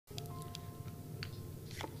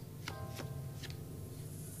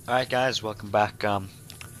Alright guys, welcome back. I'm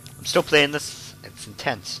still playing this. It's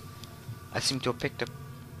intense. I seem to have picked up...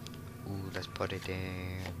 Ooh, let's put it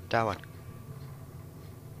in... that one.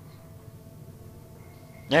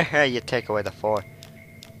 Yeah, you take away the 4.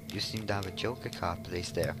 You seem to have a Joker card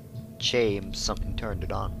placed there. Shame something turned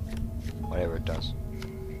it on. Whatever it does.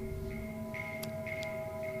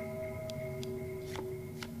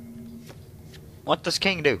 What does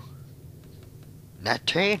King do? Nat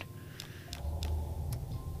 10?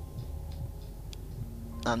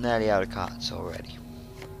 I'm nearly out of cards already.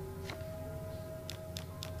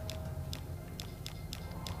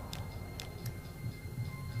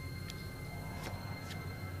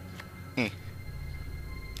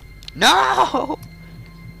 No!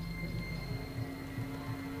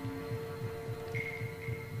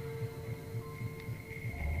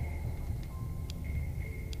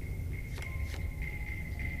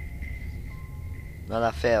 Well,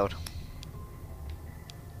 that failed.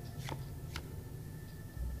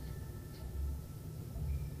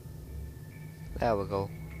 There we go.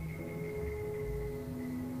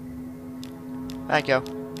 Thank you.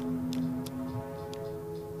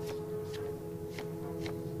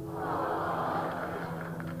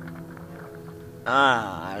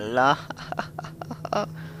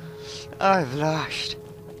 I've lost.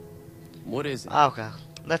 What is it? Okay,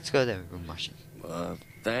 let's go there, Russian.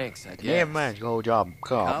 Thanks, I guess. Yeah, man, your whole job,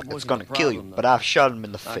 Cobb. It's wasn't gonna the kill you, problem, but though. I've shot him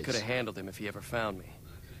in the I could have face. handled him if he ever found me.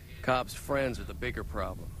 Cobb's friends are the bigger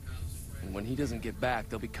problem. And when he doesn't get back,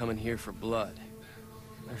 they'll be coming here for blood.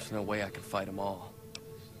 There's no way I can fight them all.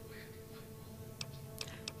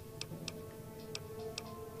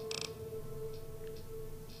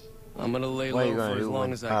 I'm gonna lay What are low you gonna for as do long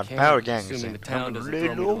when as I can, Power Gang is assuming in? the town I'm doesn't lay throw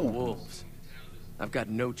me to the low. wolves. I've got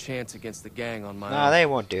no chance against the gang on my Nah, own. they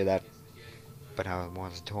won't do that. But I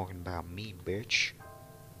was talking about me, bitch.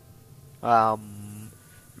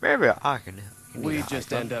 Maybe I can... We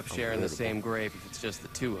just end up sharing the same grave if it's just the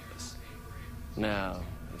two of us. Now,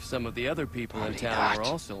 if some of the other people in town were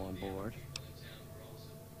also on board.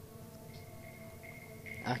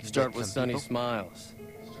 Start with Sunny Smiles.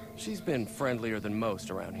 She's been friendlier than most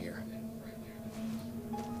around here.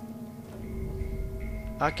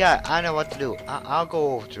 Okay, I know what to do. I'll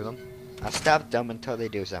go over to them. I'll stop them until they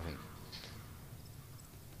do something.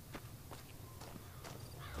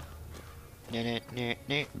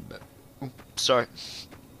 Oops, sorry.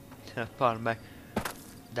 Pardon me.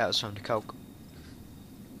 That was from the coke.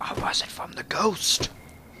 Or was it from the ghost?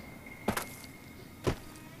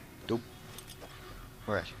 Dope.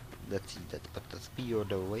 Right. Let's see that. Put the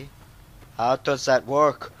speed away. How does that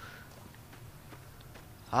work?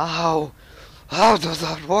 How? How does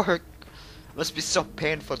that work? It must be so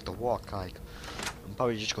painful to walk, like. I'm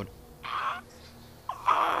probably just going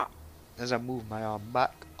as I move my arm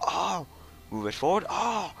back. Oh! Move it forward.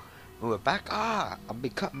 Oh! Move it back. Ah! I'll be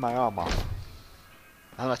cutting my arm off.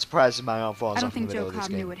 I'm not surprised if my arm falls I don't off in think the middle Joe of this Cobb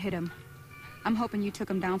game. knew what hit him. I'm hoping you took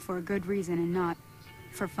him down for a good reason and not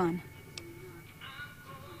for fun.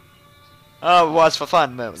 Oh, it was for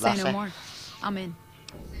fun. Say no more. I'm in.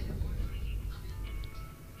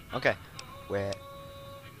 Okay. Where?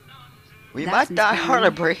 We That's might die inspiring.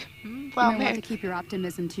 horribly. You Well, may man. want to keep your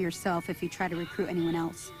optimism to yourself if you try to recruit anyone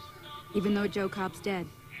else. Even though Joe Cobb's dead,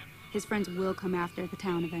 his friends will come after the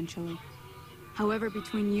town eventually. However,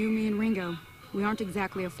 between you, me, and Ringo, we aren't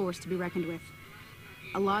exactly a force to be reckoned with.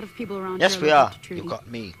 A lot of people around Yes, here we look up are. to Trudy. You got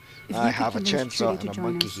me. If I you could have a convince chainsaw Trudy and to a join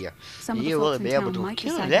monkey us, here. some of the You folks will in be able town to might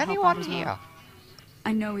kill decide to help out anyone as well. here.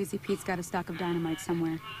 I know Easy Pete's got a stock of dynamite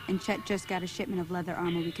somewhere, and Chet just got a shipment of leather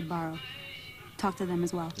armor we could borrow. Talk to them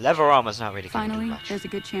as well. Leather armor's not really gonna do Finally, much. there's a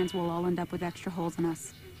good chance we'll all end up with extra holes in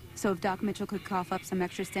us. So if Doc Mitchell could cough up some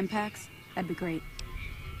extra stim packs, that'd be great.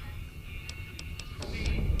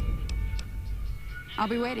 I'll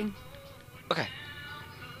be waiting. Okay.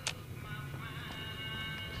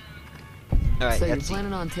 Alright, So you're let's see.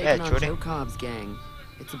 planning on Yeah, taking on Jordan. Joe Cobb's gang.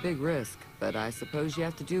 It's a big risk, but I suppose you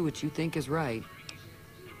have to do what you think is right.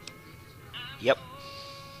 Yep.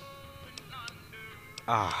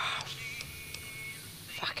 Ah.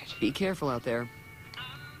 Fuck it. Be careful out there.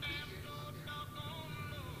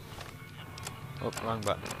 Oh, wrong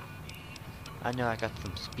button. I know I got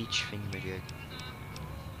some speech thing video.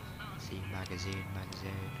 See, magazine.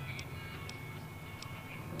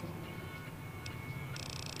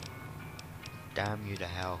 Damn you to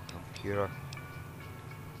hell, computer.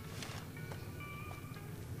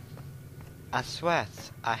 I swear,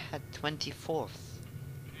 I had 24th.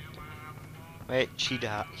 Wait, she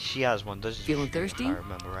has one, doesn't she? Feeling thirsty? If I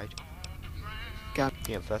remember right. Got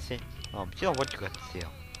Yeah, thirsty. You know what you got to steal.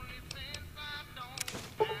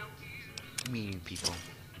 Mean people.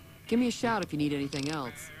 Give me a shout if you need anything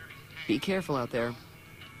else. Be careful out there.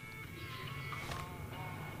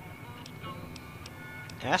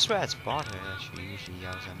 That's where it's bought it, actually. Usually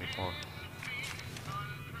yells at me for.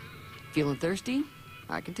 Feeling thirsty?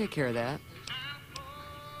 I can take care of that.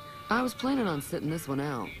 I was planning on sitting this one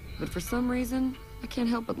out, but for some reason, I can't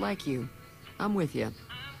help but like you. I'm with you.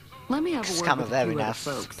 Let me have a It's word kind with of a few very other nice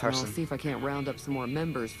folks, and person. I'll see if I can't round up some more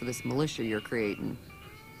members for this militia you're creating.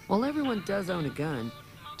 While everyone does own a gun,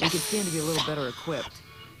 we could stand to be a little better equipped.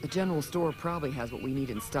 The general store probably has what we need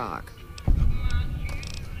in stock.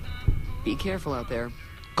 Be careful out there.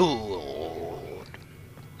 Good.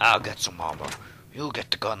 I'll get some armor. You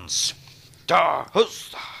get the guns. Da,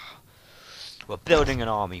 hussa. We're building an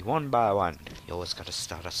army one by one. You always gotta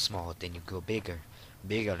start off small, then you go bigger.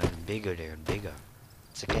 Bigger and bigger and bigger.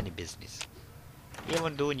 It's like any business.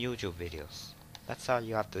 Even doing YouTube videos. That's how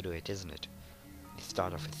you have to do it, isn't it? You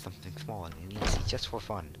start off with something small and easy, just for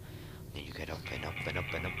fun. Then you get up and up and up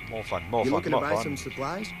and up. More fun, more You fun, looking to more buy fun. some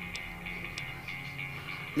supplies?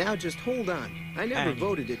 Now just hold on. I never And-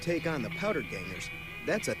 voted to take on the powder gangers.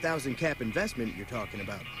 That's a 1,000 cap investment you're talking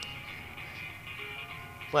about.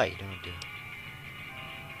 Wait, don't do it.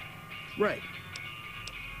 Right.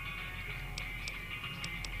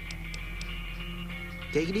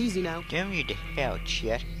 Take it easy now. Give me the hell,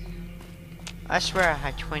 Chet. I swear I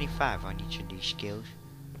had 25 on each of these skills.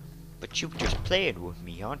 But you just played with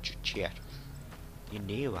me, aren't you, Chet? You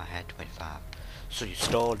knew I had 25. So you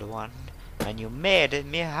stole the one, and you made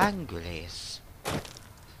me hungry. I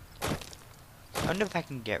wonder if I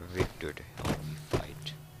can get Victor to help me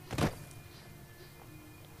fight.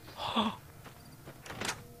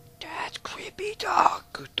 That's creepy, dog.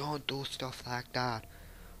 Don't do stuff like that.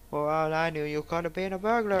 For all I knew, you could have been a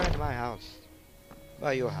burglar in my house.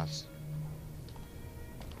 Well, your house.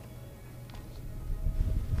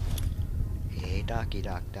 Hey, doggy,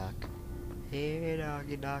 doc, doc. Hey,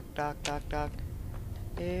 doggy, doc, doc, doc, doc.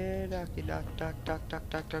 Hey, doggy, doc, doc, doc, doc,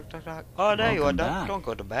 doc, doc, doc, doc. Oh, there you are, Welcome doc. back. Don't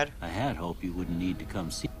go to bed. I had hoped you wouldn't need to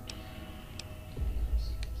come see.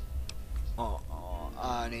 Oh,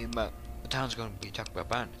 I need my... The town's gonna be attacked by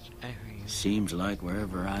bandits. Anyway, Seems like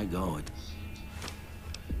wherever I go, it.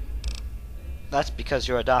 that's because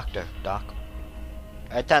you're a doctor, Doc.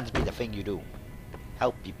 It tends to be the thing you do.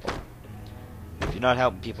 Help people. If you're not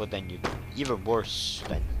helping people, then you're even worse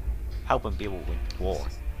than helping people with war.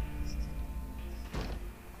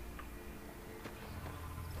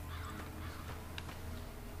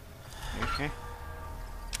 Okay.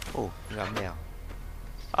 Oh, you got mail.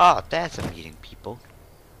 Oh, that's a meeting, people.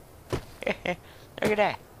 Look at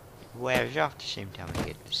that. Wears off the same time I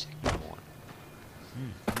get the second one.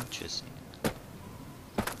 Interesting.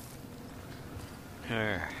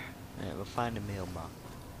 Yeah, we'll find a mailbox.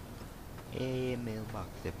 Hey,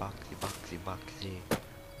 mailboxy, boxy, boxy, boxy.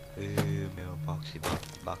 Hey, mailboxy,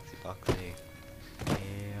 boxy, boxy, boxy.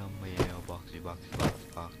 Hey, mailboxy, boxy,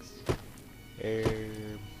 boxy, box. Hey,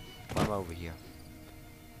 I'm over here.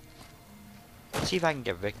 Let's see if I can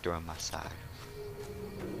get Victor on my side.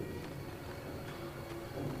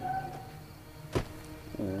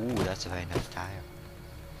 Ooh, that's a very nice tire.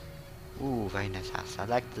 Ooh, very nice house. I'd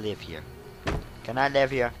like to live here. Can I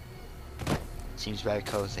live here? Seems very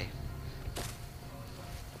cozy.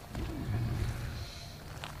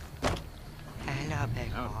 Hello,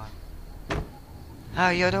 big boy. How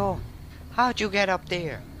you doing? How'd you get up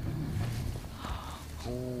there?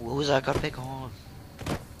 Ooh, who's that got big horn?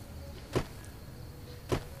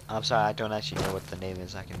 I'm sorry, I don't actually know what the name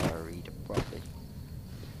is. I can never read it properly.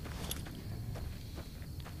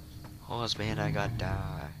 Horseman, I got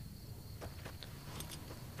die.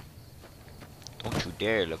 Don't you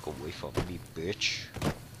dare look away from me, bitch.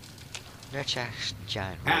 Let's ask the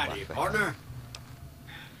giant robot Howdy, for partner. help.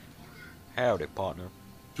 Howdy, partner.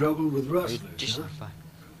 Trouble with Hey, rustlers, just huh? fine.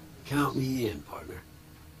 Count me in, partner.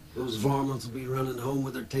 Those varmints will be running home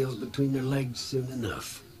with their tails between their legs soon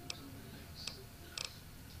enough.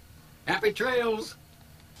 Happy trails!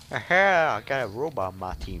 Aha, I got a robot on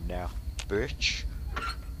my team now, bitch.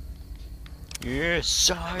 Yeah,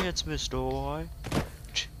 science, Mr. White.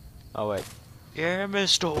 Oh, wait. Yeah,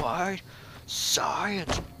 Mr. White.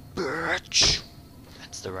 Science, bitch.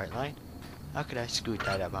 That's the right line. How could I scoot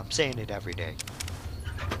that up? I'm saying it every day.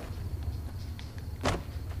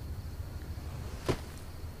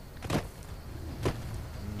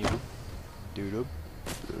 Nope. Doodle.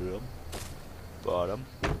 Doodle. Bottom.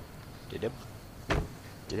 Did it?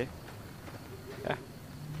 Did it? Yeah.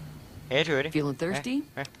 Hey, Trudy. Feeling thirsty?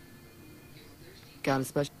 Eh? Got a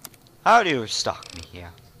special... How do you stalk me here?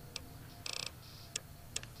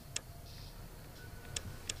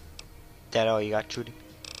 That all you got, Trudy?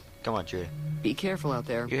 Come on, Trudy. Be careful out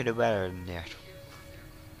there. You can do better than that.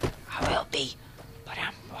 I will be, but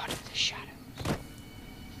I'm part of the shadows.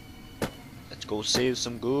 Let's go save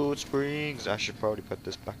some good springs. I should probably put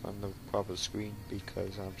this back on the proper screen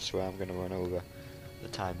because I swear I'm gonna run over the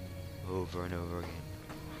time over and over again.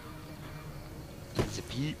 It's a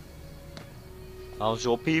peep. How's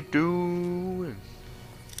your peep doing?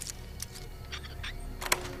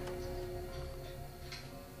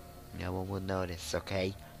 No one will notice,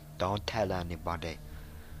 okay? Don't tell anybody.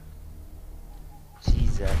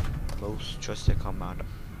 He's the most trusted commander.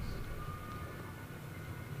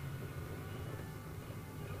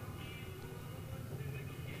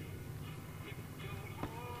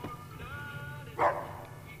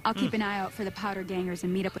 I'll keep an eye out for the powder gangers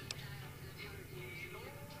and meet up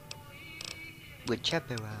With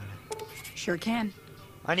Chippewa. Sure can.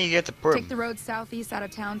 I need to get the Prim. Take the road southeast out of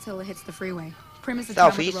town till it hits the freeway. Prim is the town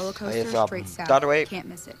with the Southeast? roller Oh, coaster, it's, straight south. that way? Can't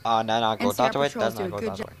miss it. Oh, no, no, go NCR that way, patrols then do I a go good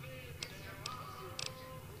that job. way.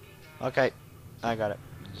 Okay, I got it.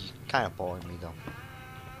 You're kind of boring me though.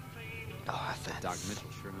 Oh, that's... Doc Mitchell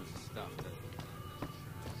sure knows his stuff.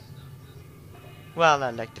 Well, I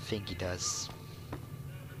like to think he does.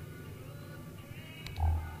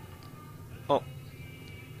 Oh.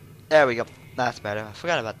 There we go. That's better. I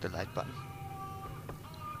forgot about the light button.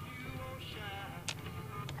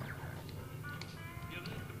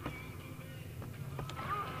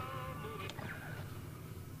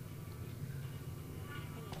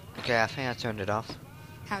 Okay, I think I turned it off.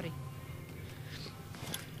 Howdy.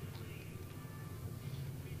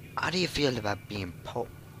 How do you feel about being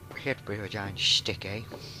hit with a giant stick, eh?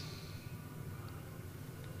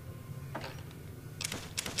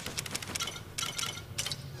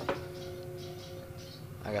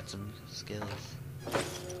 I got some skills.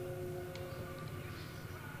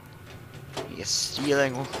 You're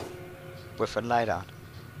stealing with a light on.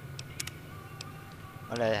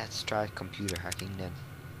 Well, let's try computer hacking then.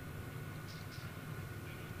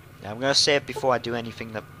 Now, I'm gonna say it before I do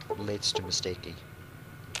anything that relates to mistaking.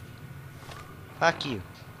 Fuck you.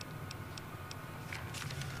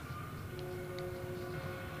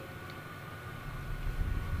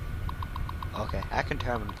 Okay, I can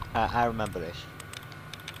determine. I remember this.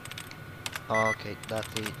 Okay, that's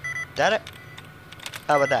the. That it?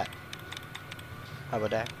 How about that? How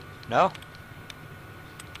about that? No?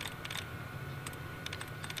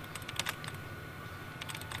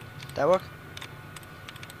 That work?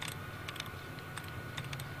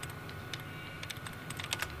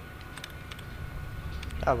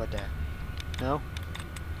 How about that? No?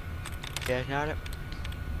 Yeah, not it.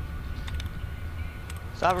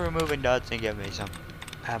 Stop removing dots and give me some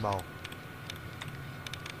ammo.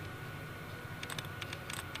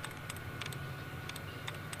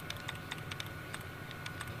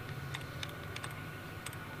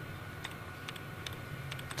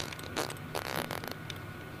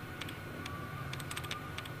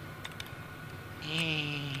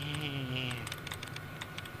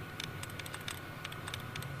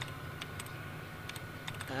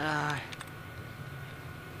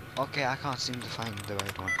 Okay, I can't seem to find the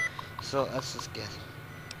right one. So let's just guess.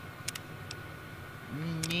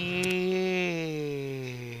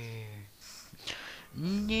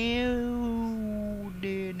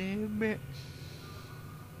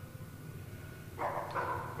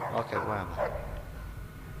 Okay, where am I?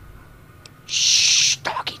 Shh,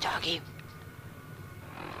 doggy, doggy.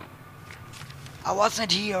 I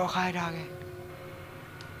wasn't here, okay, doggy.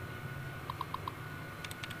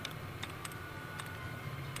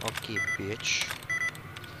 Okay, bitch.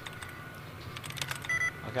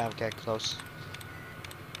 Okay, I'm getting close.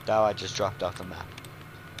 Now I just dropped off the map.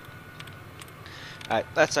 Alright,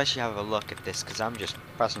 let's actually have a look at this, because I'm just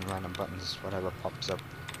pressing random buttons, whatever pops up,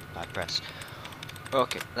 I press.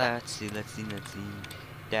 Okay, let's see.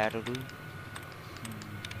 That'll do.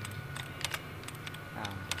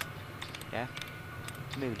 Yeah?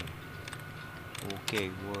 Maybe. Okay,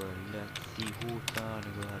 well, let's see who's on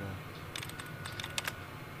the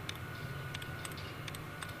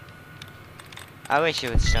I wish it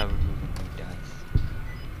would stop removing my dice.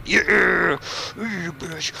 Yeah!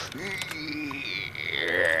 Bitch!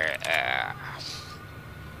 Yeah!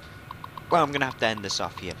 Well, I'm gonna have to end this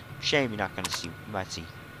off here. Shame you're not gonna see. You might see.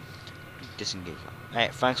 Disengage.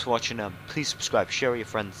 Alright, thanks for watching. Please subscribe, share with your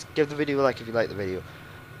friends, give the video a like if you like the video,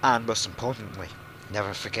 and most importantly,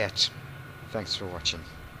 never forget. Thanks for watching.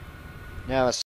 Now let's